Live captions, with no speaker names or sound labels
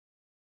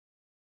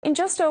In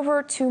just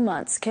over 2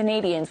 months,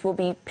 Canadians will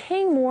be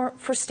paying more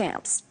for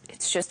stamps.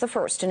 It's just the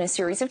first in a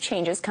series of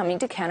changes coming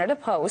to Canada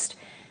Post.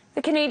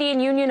 The Canadian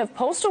Union of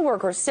Postal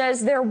Workers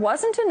says there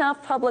wasn't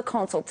enough public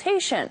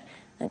consultation,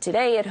 and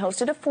today it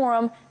hosted a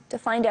forum to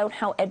find out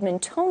how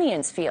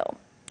Edmontonians feel.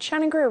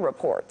 Shannon Greer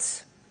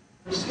reports.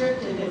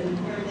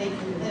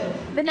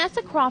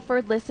 Vanessa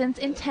Crawford listens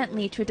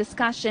intently to a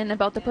discussion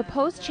about the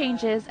proposed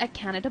changes at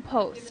Canada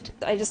Post.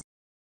 I just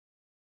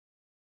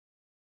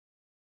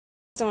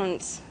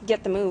don't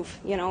get the move.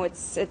 You know,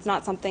 it's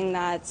not something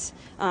that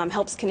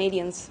helps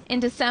Canadians. In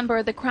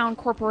December, the Crown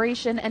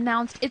Corporation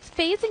announced it's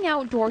phasing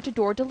out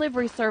door-to-door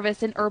delivery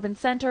service in urban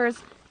centres,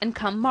 and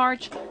come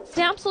March,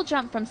 stamps will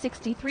jump from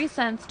 63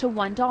 cents to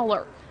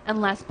 $1,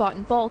 unless bought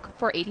in bulk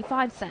for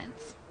 85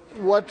 cents.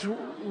 What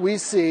we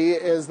see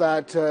is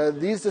that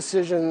these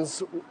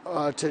decisions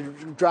to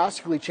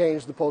drastically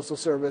change the Postal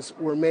Service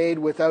were made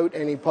without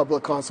any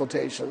public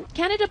consultation.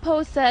 Canada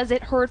Post says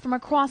it heard from a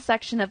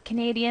cross-section of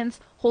Canadians,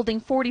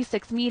 holding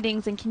 46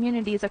 meetings in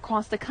communities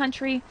across the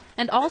country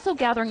and also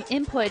gathering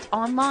input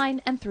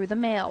online and through the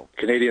mail.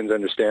 Canadians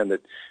understand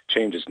that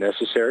change is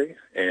necessary,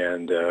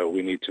 and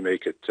we need to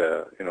make it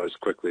as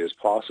quickly as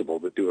possible,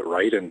 but do it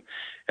right, and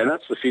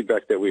that's the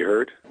feedback that we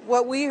heard.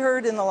 What we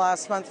heard in the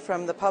last month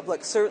from the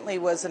public certainly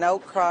was an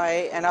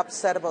outcry and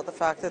upset about the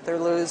fact that they're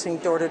losing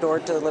door-to-door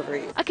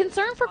delivery. A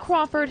concern for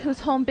Crawford, whose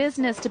home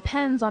business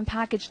depends on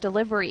package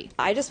delivery.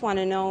 I just want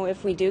to know,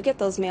 if we do get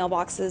those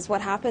mailboxes,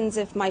 what happens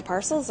if my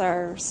parcels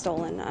are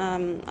stolen?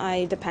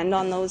 I depend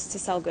on those to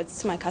sell goods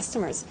to my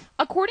customers.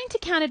 According to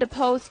Canada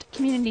Post,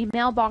 community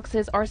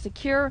mailboxes are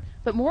secure,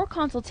 but more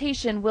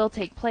consultation will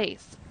take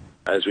place.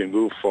 As we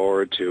move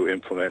forward to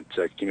implement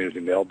community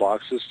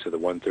mailboxes to the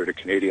 1/3 of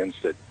Canadians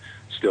that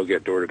still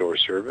get door-to-door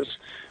service,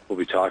 we'll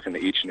be talking to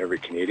each and every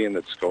Canadian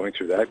that's going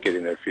through that,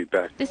 getting their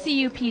feedback. The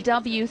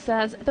CUPW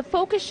says the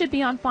focus should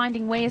be on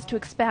finding ways to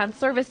expand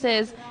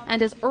services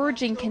and is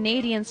urging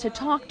Canadians to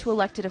talk to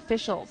elected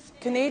officials.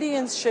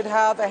 Canadians should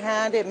have a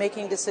hand in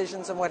making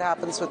decisions on what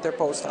happens with their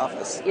post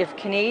office. If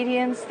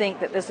Canadians think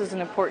that this is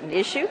an important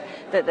issue,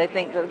 that they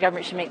think that the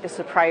government should make this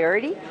a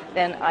priority,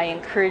 then I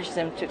encourage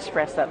them to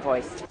express that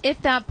voice.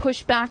 If that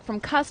pushback from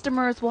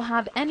customers will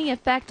have any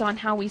effect on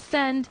how we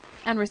send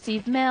and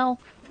receive mail,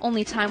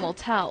 only time will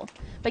tell.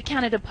 But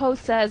Canada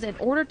Post says in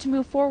order to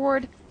move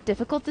forward,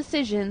 difficult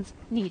decisions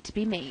need to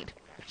be made.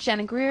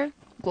 Shannon Greer,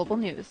 Global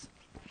News.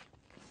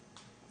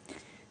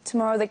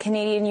 Tomorrow, the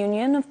Canadian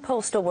Union of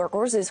Postal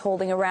Workers is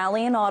holding a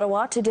rally in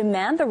Ottawa to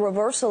demand the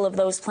reversal of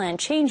those planned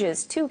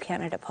changes to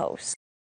Canada Post.